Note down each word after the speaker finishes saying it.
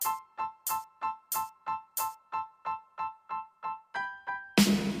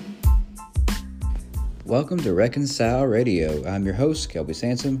Welcome to Reconcile Radio. I'm your host, Kelby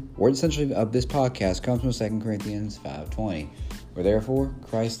Sansom. Word essentially of this podcast comes from 2 Corinthians 5:20. We're therefore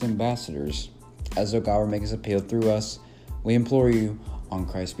Christ's ambassadors. As though God were making his appeal through us, we implore you, on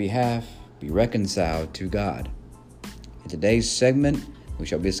Christ's behalf, be reconciled to God. In today's segment, we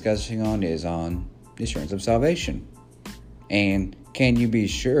shall be discussing is on the assurance of salvation. And can you be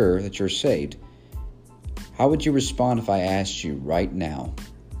sure that you're saved? How would you respond if I asked you right now,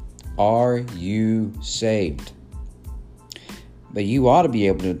 are you saved? But you ought to be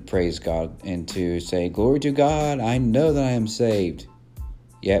able to praise God and to say, glory to God, I know that I am saved.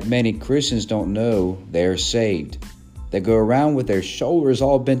 Yet many Christians don't know they're saved. They go around with their shoulders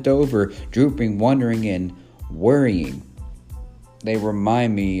all bent over, drooping, wondering, and worrying. They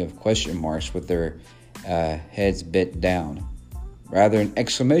remind me of question marks with their heads bent down. Rather, an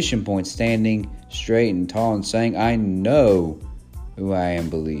exclamation point standing straight and tall and saying, I know who I am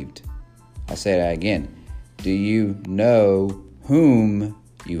believed. I'll say that again. Do you know whom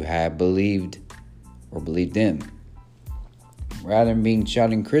you have believed or believed in? Rather than being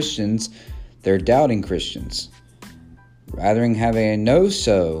shouting Christians, they're doubting Christians. Rather than having a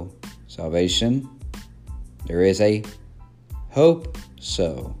no-so salvation, there is a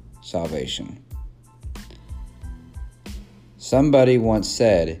hope-so salvation. Somebody once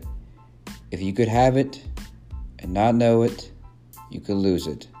said, if you could have it and not know it, you could lose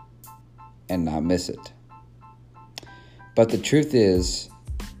it and not miss it. But the truth is,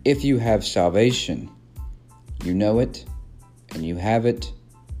 if you have salvation, you know it and you have it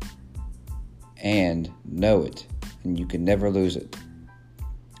and know it, and you can never lose it.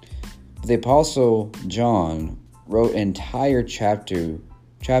 The Apostle John wrote an entire chapter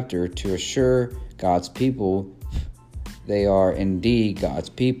to assure God's people they are indeed God's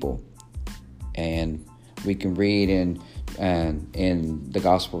people. And we can read in the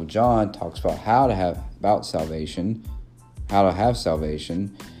Gospel of John talks about how to have salvation,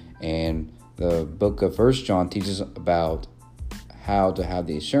 and the book of 1 John teaches about how to have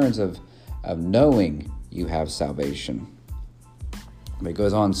the assurance of knowing you have salvation. But it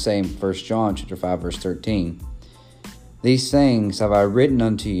goes on saying 1 John chapter 5 verse 13. These things have I written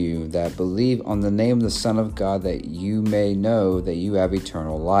unto you that believe on the name of the Son of God, that you may know that you have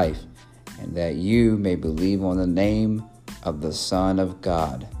eternal life, and that you may believe on the name of the Son of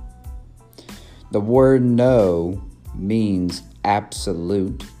God. The word know means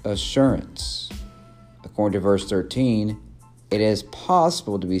absolute assurance. According to verse 13, it is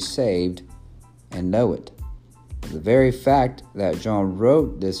possible to be saved and know it. The very fact that John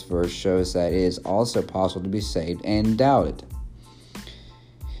wrote this verse shows that it is also possible to be saved and doubt it.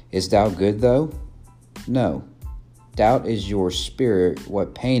 Is doubt good though? No. Doubt is your spirit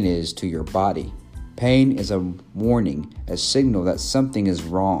what pain is to your body. Pain is a warning, a signal that something is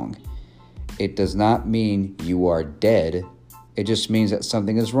wrong. It does not mean you are dead. It just means that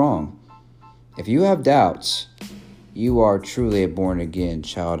something is wrong. If you have doubts, you are truly a born-again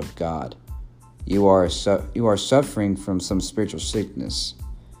child of God. You are suffering from some spiritual sickness.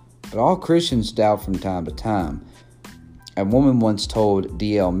 But all Christians doubt from time to time. A woman once told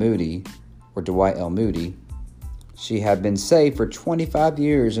Dwight L. Moody, she had been saved for 25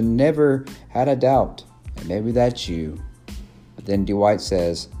 years and never had a doubt. And maybe that's you. But then Dwight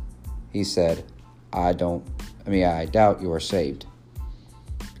said, I doubt you are saved.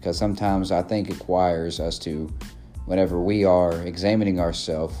 Because sometimes I think it requires us to, whenever we are examining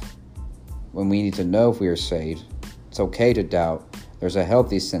ourselves, when we need to know if we are saved, it's okay to doubt. There's a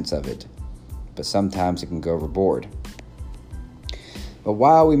healthy sense of it, but sometimes it can go overboard. But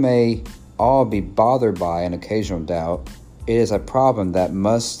while we may all be bothered by an occasional doubt, it is a problem that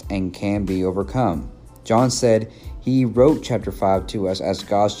must and can be overcome. John said he wrote chapter 5 to us as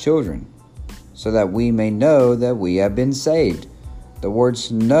God's children, so that we may know that we have been saved. The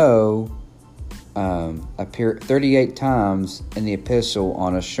words know appear 38 times in the epistle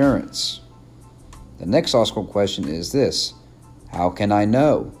on assurance. The next logical question is this: how can I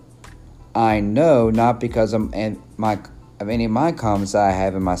know? I know not because of any of my confidence that I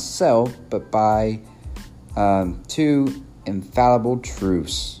have in myself, but by two infallible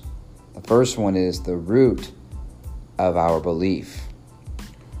truths. The first one is the root of our belief.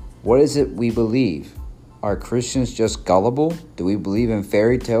 What is it we believe? Are Christians just gullible? Do we believe in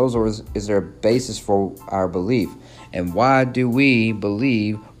fairy tales, or is there a basis for our belief? And why do we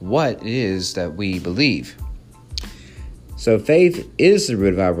believe what it is that we believe? So faith is the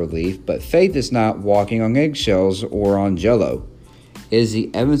root of our belief, but faith is not walking on eggshells or on jello. It is the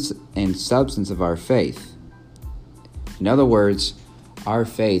evidence and substance of our faith. In other words, our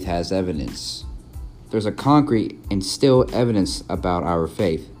faith has evidence. There's a concrete and still evidence about our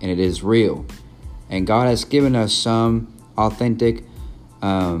faith, and it is real. And God has given us some authentic,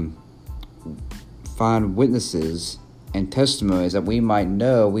 fine witnesses and testimonies that we might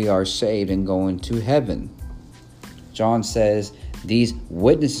know we are saved and going to heaven. John says these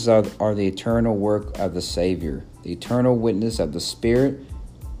witnesses are the eternal work of the Savior, the eternal witness of the Spirit,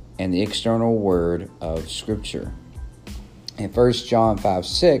 and the external word of Scripture. And 1 John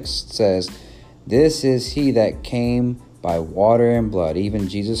 5:6 says, "This is he that came by water and blood, even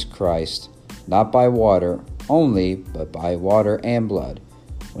Jesus Christ, not by water only, but by water and blood.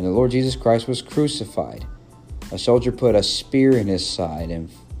 When the Lord Jesus Christ was crucified, a soldier put a spear in his side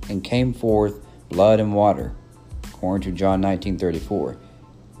and came forth blood and water," according to John 19:34.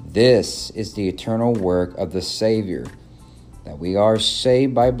 This is the eternal work of the Savior, that we are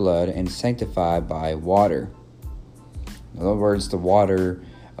saved by blood and sanctified by water. In other words, the water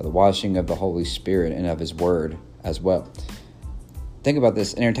of the washing of the Holy Spirit and of His Word as well. Think about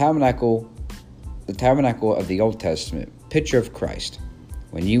this. In our tabernacle, the tabernacle of the Old Testament, picture of Christ.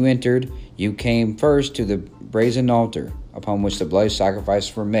 When you entered, you came first to the brazen altar upon which the bloody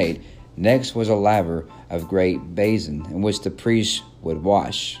sacrifices were made. Next was a laver of great basin in which the priest would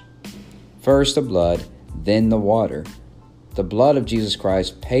wash. First the blood, then the water. The blood of Jesus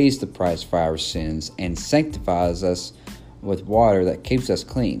Christ pays the price for our sins and sanctifies us with water that keeps us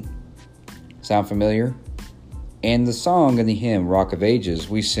clean. Sound familiar? In the song and the hymn, Rock of Ages,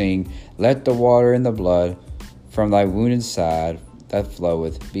 we sing, "Let the water and the blood from thy wounded side that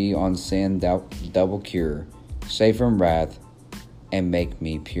floweth be on sin double cure, save from wrath, and make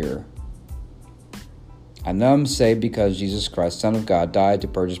me pure." I know I'm saved because Jesus Christ, Son of God, died to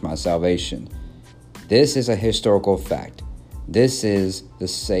purchase my salvation. This is a historical fact. This is the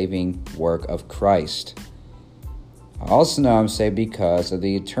saving work of Christ. I also know I'm saved because of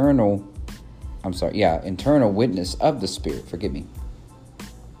the internal witness of the Spirit. Forgive me.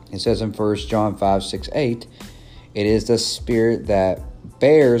 It says in 1 John 5:6-8, "It is the Spirit that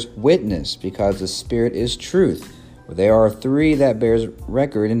bears witness, because the Spirit is truth. For there are three that bears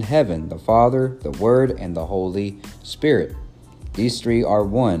record in heaven, the Father, the Word, and the Holy Spirit. These three are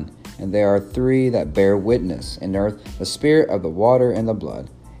one, and there are three that bear witness in earth, the Spirit of the water and the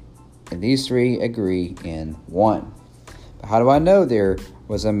blood. And these three agree in one." But how do I know there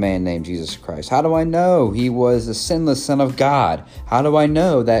was a man named Jesus Christ? How do I know he was the sinless Son of God? How do I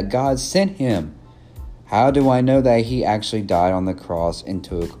know that God sent him? How do I know that he actually died on the cross and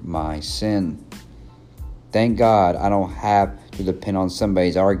took my sin? Thank God I don't have to depend on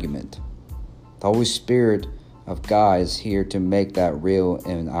somebody's argument. The Holy Spirit of God is here to make that real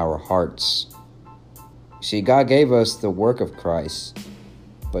in our hearts. See, God gave us the work of Christ,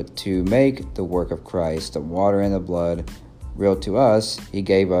 but to make the work of Christ, the water and the blood, real to us, He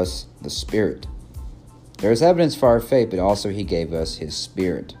gave us the Spirit. There is evidence for our faith, but also He gave us His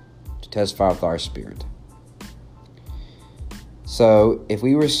Spirit to testify with our spirit. So, if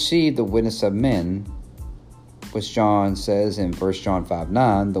we receive the witness of men, which John says in 1 John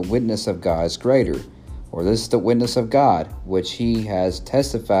 5:9, the witness of God is greater. Or this is the witness of God, which He has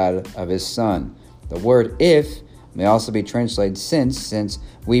testified of His Son. The word "if" may also be translated since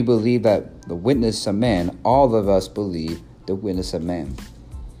we believe that the witness of man, all of us believe the witness of man.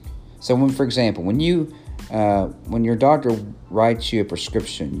 So for example, when your doctor writes you a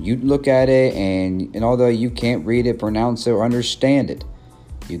prescription, you look at it and although you can't read it, pronounce it, or understand it,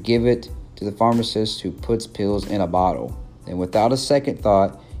 you give it to the pharmacist who puts pills in a bottle. And without a second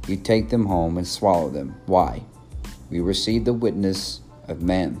thought, you take them home and swallow them. Why? We receive the witness of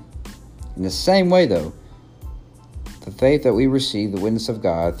man. In the same way, though, the faith that we receive the witness of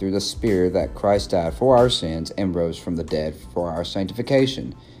God through the Spirit that Christ died for our sins and rose from the dead for our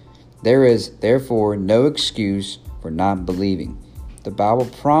sanctification. There is therefore no excuse for not believing. The Bible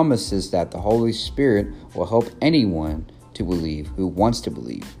promises that the Holy Spirit will help anyone to believe who wants to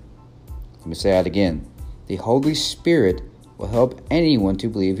believe. Let me say that again. The Holy Spirit will help anyone to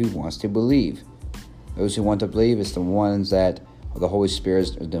believe who wants to believe. Those who want to believe is the ones that the Holy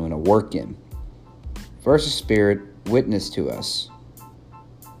Spirit is doing a work in. First, the Spirit witness to us.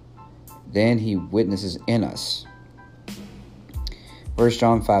 Then He witnesses in us. 1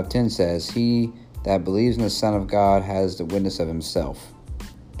 John 5:10 says, "He that believes in the Son of God has the witness of himself."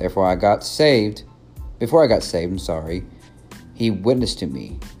 Before I got saved, He witnessed to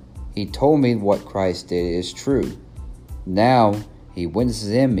me. He told me what Christ did is true. Now He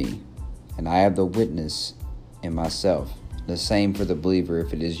witnesses in me, and I have the witness in myself. The same for the believer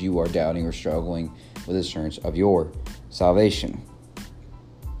if it is you are doubting or struggling with assurance of your salvation.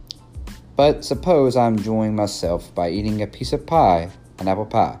 But suppose I'm enjoying myself by eating a piece of pie, an apple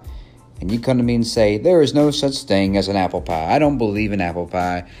pie, and you come to me and say, there is no such thing as an apple pie. I don't believe in apple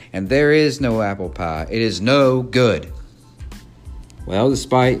pie, and there is no apple pie. It is no good. Well,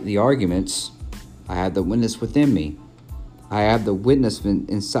 despite the arguments, I have the witness within me. I have the witness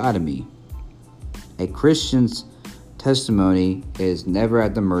inside of me. A Christian's testimony is never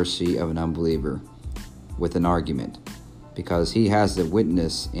at the mercy of an unbeliever with an argument, because he has the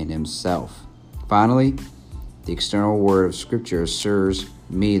witness in himself. Finally, the external word of Scripture assures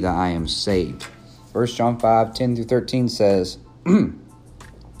me that I am saved. 1 John 5:10-13 says,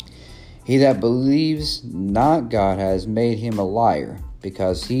 He that believes not God has made him a liar,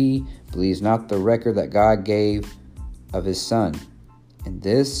 because he believes not the record that God gave of his Son. And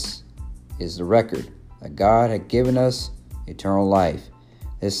this is the record, that God had given us eternal life.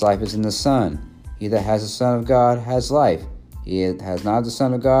 This life is in the Son. He that has the Son of God has life. He that has not the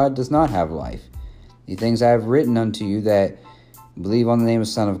Son of God does not have life. The things I have written unto you that believe on the name of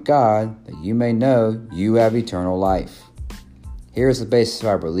the Son of God, that you may know you have eternal life. Here is the basis of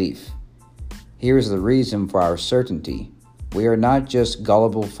our belief. Here is the reason for our certainty. We are not just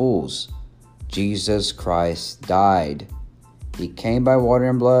gullible fools. Jesus Christ died. He came by water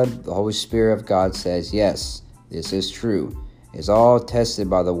and blood. The Holy Spirit of God says, yes, this is true. It's all tested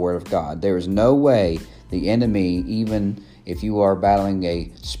by the Word of God. There is no way the enemy, even if you are battling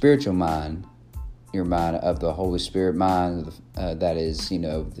a spiritual mind, your mind of the Holy Spirit mind, that is,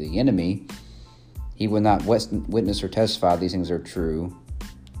 the enemy, he will not witness or testify these things are true.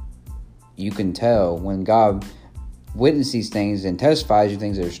 You can tell when God witnesses these things and testifies you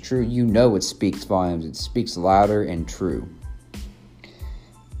things that are true, it speaks volumes. It speaks louder and true.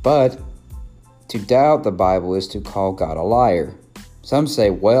 But to doubt the Bible is to call God a liar. Some say,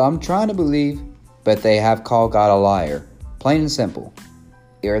 well, I'm trying to believe, but they have called God a liar. Plain and simple.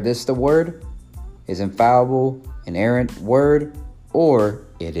 Either this the Word is infallible, inerrant Word, or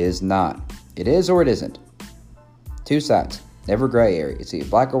it is not. It is or it isn't. Two sides, never gray area. It's either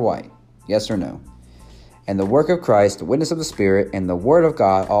black or white, yes or no. And the work of Christ, the witness of the Spirit, and the Word of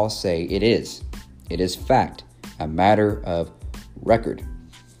God all say it is. It is fact, a matter of record.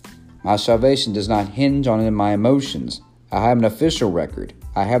 My salvation does not hinge on my emotions. I have an official record.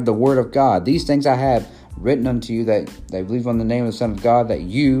 I have the Word of God. These things I have written unto you that they believe on the name of the Son of God, that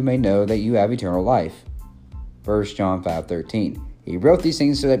you may know that you have eternal life. 1 John 5:13. He wrote these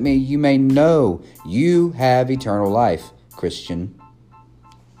things so that you may know you have eternal life, Christian.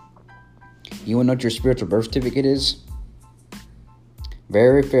 You want to know what your spiritual birth certificate is?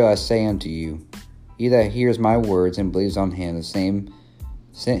 Very fair I say unto you, he that hears my words and believes on him, the same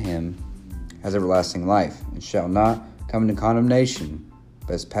sent him, has everlasting life, and shall not come into condemnation,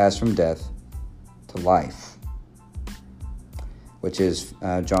 but is passed from death to life. Which is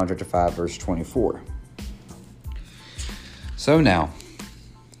John chapter 5, verse 24. So now,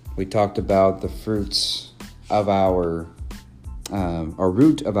 we talked about the fruits of our, or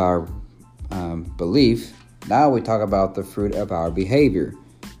root of our belief. Now we talk about the fruit of our behavior.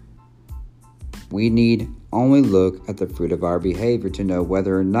 We need only look at the fruit of our behavior to know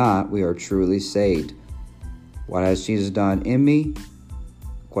whether or not we are truly saved. What has Jesus done in me?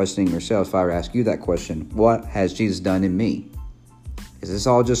 Questioning yourself, if I were to ask you that question, what has Jesus done in me? Is this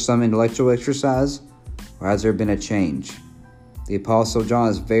all just some intellectual exercise, or has there been a change? The Apostle John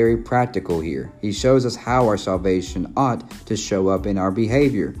is very practical here. He shows us how our salvation ought to show up in our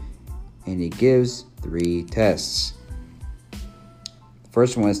behavior, and he gives 3 tests. The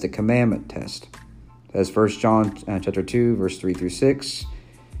first one is the commandment test. That's 1 John chapter 2, verse 3-6.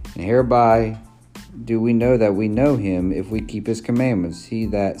 And hereby do we know that we know him if we keep his commandments. He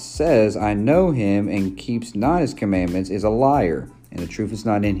that says, I know him, and keeps not his commandments is a liar, and the truth is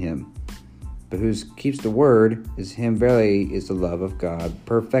not in him. But who keeps the word is him verily is the love of God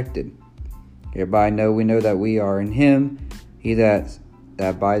perfected. Hereby we know that we are in him. He that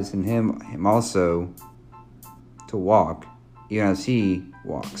abides in him also to walk, even as he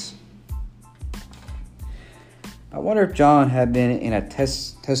walks. I wonder if John had been in a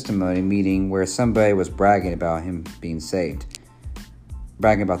testimony meeting where somebody was bragging about him being saved.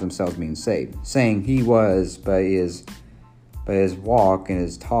 Bragging about themselves being saved. Saying he was, but his walk and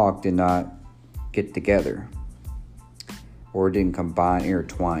his talk did not get together. Or didn't combine,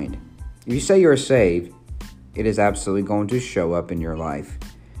 intertwined. If you say you're saved, it is absolutely going to show up in your life.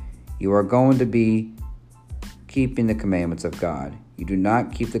 You are going to be keeping the commandments of God. You do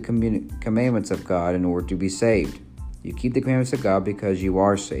not keep the commandments of God in order to be saved. You keep the commandments of God because you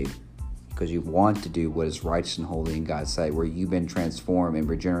are saved. Because you want to do what is righteous and holy in God's sight, where you've been transformed and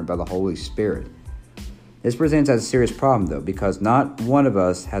regenerated by the Holy Spirit. This presents as a serious problem, though, because not one of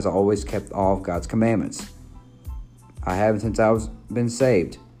us has always kept all of God's commandments. I haven't since I was been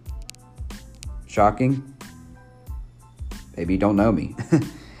saved. Shocking? Maybe you don't know me.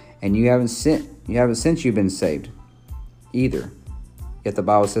 And you haven't since you've been saved either. Yet the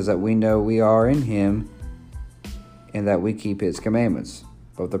Bible says that we know we are in Him and that we keep His commandments.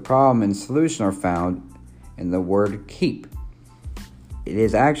 But the problem and solution are found in the word keep. It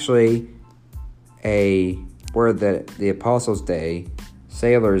is actually a word that the Apostles' day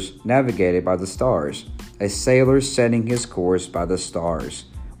sailors navigated by the stars. A sailor setting his course by the stars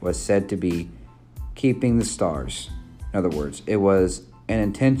was said to be keeping the stars. In other words, it was an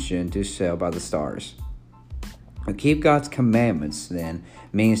intention to sail by the stars. To keep God's commandments, then,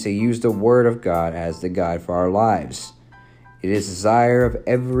 means to use the Word of God as the guide for our lives. It is the desire of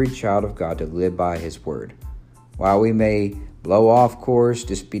every child of God to live by His Word. While we may blow off course,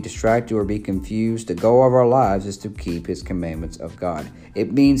 just be distracted or be confused, the goal of our lives is to keep His commandments of God.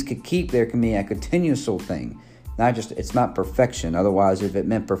 It means to keep there can be a continual thing. It's not perfection. Otherwise, if it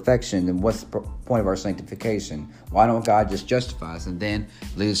meant perfection, then what's the point of our sanctification? Why don't God just justify us and then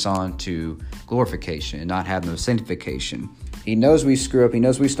lead us on to glorification and not have no sanctification? He knows we screw up. He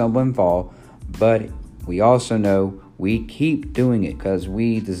knows we stumble and fall. But we also know we keep doing it because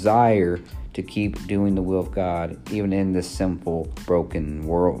we desire to keep doing the will of God, even in this sinful, broken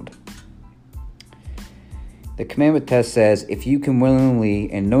world. The commandment test says, if you can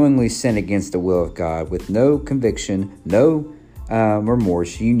willingly and knowingly sin against the will of God with no conviction, no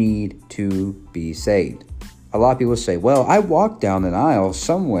remorse, you need to be saved. A lot of people say, well, I walked down an aisle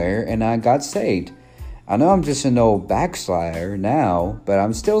somewhere and I got saved. I know I'm just an old backslider now, but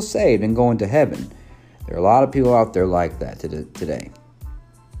I'm still saved and going to heaven. There are a lot of people out there like that today.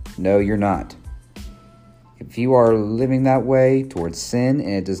 No, you're not. If you are living that way towards sin and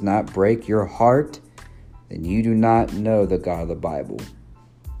it does not break your heart, then you do not know the God of the Bible.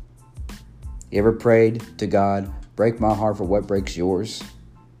 You ever prayed to God, break my heart for what breaks yours?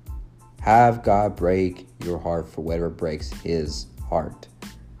 Have God break your heart for whatever breaks His heart.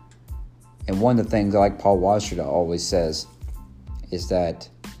 And one of the things like Paul Washer always says is that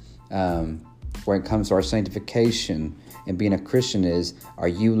when it comes to our sanctification and being a Christian are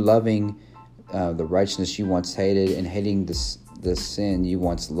you loving the righteousness you once hated and hating the sin you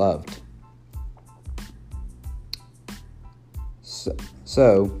once loved?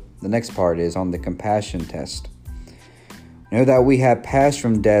 So, the next part is on the compassion test. Know that we have passed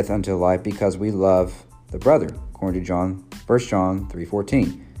from death unto life because we love the brother, according to 1 John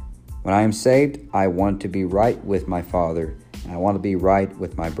 3:14. When I am saved, I want to be right with my Father, and I want to be right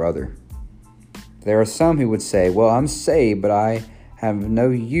with my brother. There are some who would say, well, I'm saved, but I have no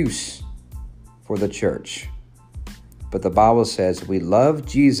use for the church. But the Bible says we love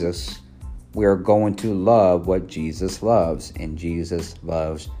Jesus, we are going to love what Jesus loves, and Jesus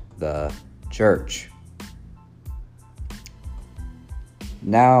loves the church.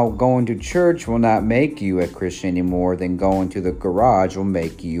 Now, going to church will not make you a Christian any more than going to the garage will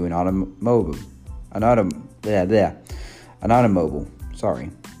make you an automobile.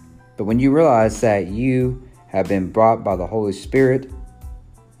 Sorry. But when you realize that you have been bought by the Holy Spirit,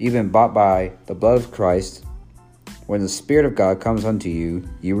 you've been bought by the blood of Christ, when the Spirit of God comes unto you,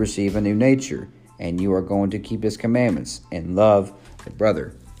 you receive a new nature, and you are going to keep His commandments and love the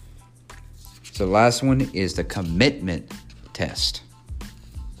brother. So the last one is the commitment test.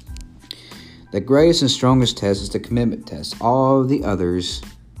 The greatest and strongest test is the commitment test. All the others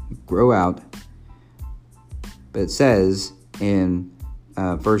grow out. But it says in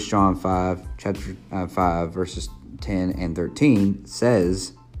 1 John 5, chapter 5, verses 10 and 13,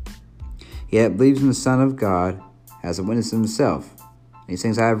 says, he that believes in the Son of God has a witness of himself. These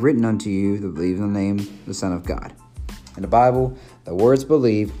things I have written unto you that believe in the name of the Son of God. In the Bible, the words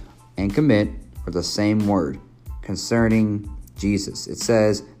believe and commit are the same word concerning Jesus. It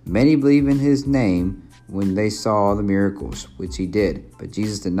says, many believe in His name when they saw the miracles which He did. But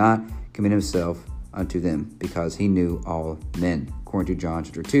Jesus did not commit Himself unto them because He knew all men. According to John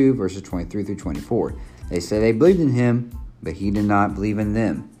chapter 2, verses 23 through 24. They say they believed in Him, but He did not believe in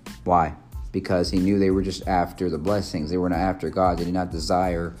them. Why? Because He knew they were just after the blessings. They were not after God. They did not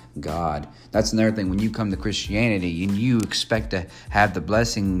desire God. That's another thing. When you come to Christianity and you expect to have the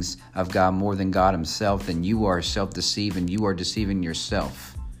blessings of God more than God Himself, then you are self-deceiving. You are deceiving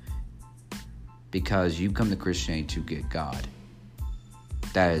yourself. Because you come to Christianity to get God.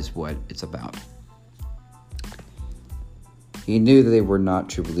 That is what it's about. He knew that they were not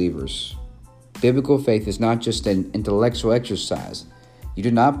true believers. Biblical faith is not just an intellectual exercise. You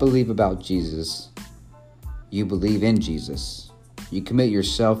do not believe about Jesus. You believe in Jesus. You commit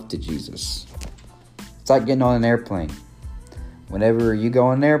yourself to Jesus. It's like getting on an airplane. Whenever you go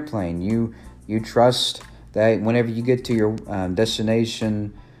on an airplane, you trust that whenever you get to your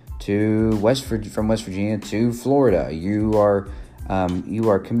destination from West Virginia to Florida. You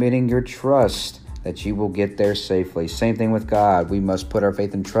are committing your trust that you will get there safely. Same thing with God. We must put our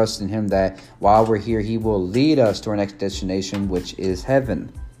faith and trust in Him that while we're here, He will lead us to our next destination, which is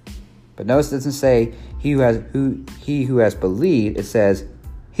heaven. But notice it doesn't say he who has believed. It says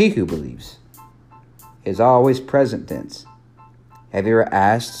he who believes. It's always present tense. Have you ever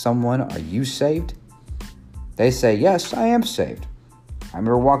asked someone, "Are you saved?" They say, "Yes, I am saved." I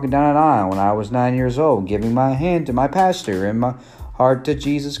remember walking down an aisle when I was 9 years old, giving my hand to my pastor and my heart to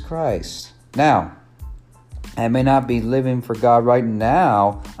Jesus Christ. Now, I may not be living for God right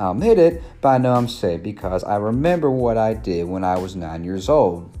now, I'll admit it, but I know I'm saved because I remember what I did when I was 9 years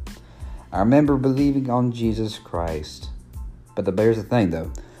old. I remember believing on Jesus Christ. But here's the thing,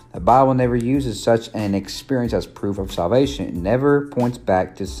 though. The Bible never uses such an experience as proof of salvation. It never points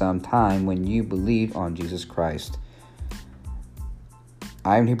back to some time when you believed on Jesus Christ.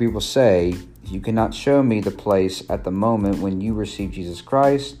 I hear people say, "You cannot show me the place at the moment when you received Jesus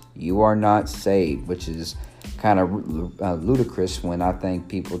Christ, you are not saved," which is kind of ludicrous when I think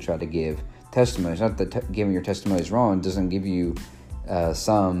people try to give testimonies. Not that giving your testimony is wrong. It doesn't give you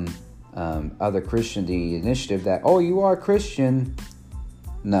some other Christianity initiative that, "Oh, you are a Christian."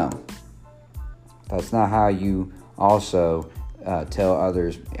 No. That's not how you also tell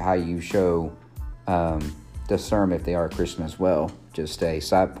others, how you show discern if they are a Christian as well. Just a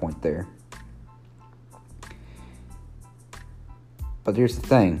side point there. But here's the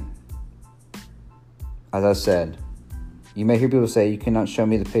thing. As I said, you may hear people say, "You cannot show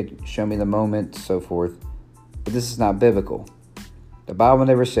me the moment," so forth. But this is not biblical. The Bible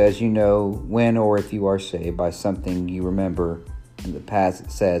never says you know when or if you are saved by something you remember in the past.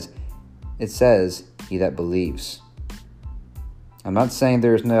 It says he that believes. I'm not saying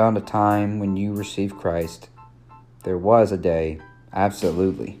there is not a time when you received Christ. There was a day,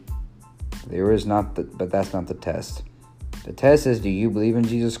 absolutely. There is not, but that's not the test. The test is, do you believe in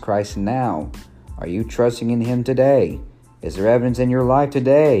Jesus Christ now? Are you trusting in Him today? Is there evidence in your life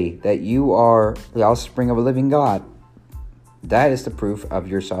today that you are the offspring of a living God? That is the proof of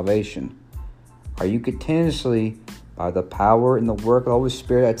your salvation. Are you continuously, by the power and the work of the Holy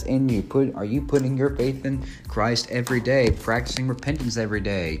Spirit that's in you, are you putting your faith in Christ every day, practicing repentance every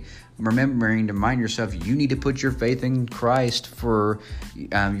day, remembering to remind yourself you need to put your faith in Christ for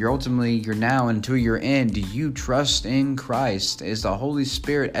your now until your end? Do you trust in Christ? Is the Holy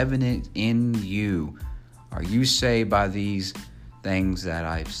Spirit evident in you? Are you saved by these things that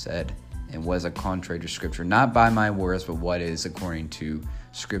I've said? And was a contrary to Scripture, not by my words, but what is according to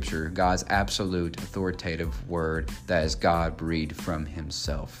Scripture, God's absolute authoritative word that is God breathed from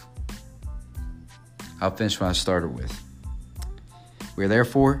Himself. I'll finish what I started with. We are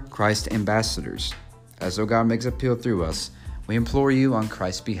therefore Christ's ambassadors. As though God makes appeal through us, we implore you on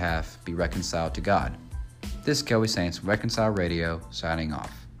Christ's behalf, be reconciled to God. This is Kelly Saints, Reconcile Radio, signing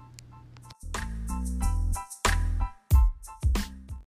off.